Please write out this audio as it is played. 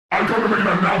I'm gonna make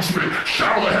an announcement.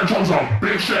 Shadow the Hedgehog's a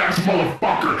bitch-ass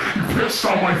motherfucker. He pissed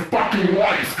on my fucking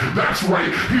wife. That's right,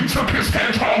 he took his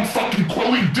hedgehog fucking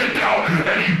quilly dick out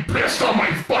and he pissed on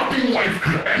my fucking wife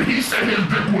and he said his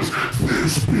dick was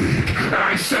this big. And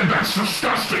I said that's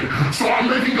disgusting. So I'm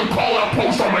making a call-out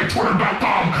post on my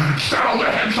Twitter.com. Shadow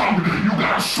the Hedgehog, you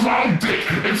got a small dick.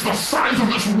 It's the size of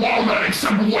this walnut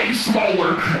except way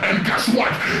smaller. And guess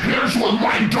what? Here's what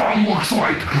my dong looks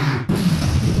like.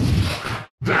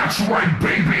 That's right,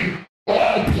 baby.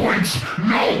 All points,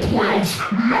 no quills,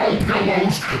 no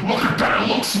pillows. Look at that,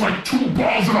 it looks like 2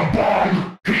 balls in a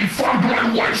bong. He fucked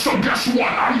my wife, so guess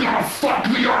what? I'm gonna fuck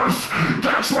the earth.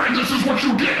 That's right, this is what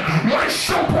you get. My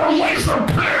super laser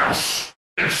piss.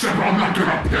 Except I'm not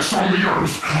gonna piss on the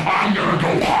earth. I'm gonna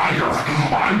go higher.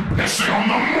 I'm pissing on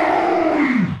the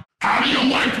moon. How do you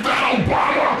like that,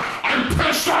 Obama? I'm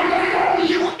pissed on the moon,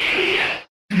 you idiot.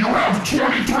 You have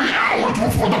 23 hours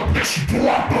before the piss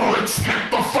blood bullets hit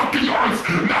the fucking earth!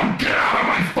 Now get out of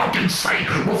my fucking sight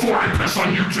before I piss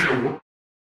on you too!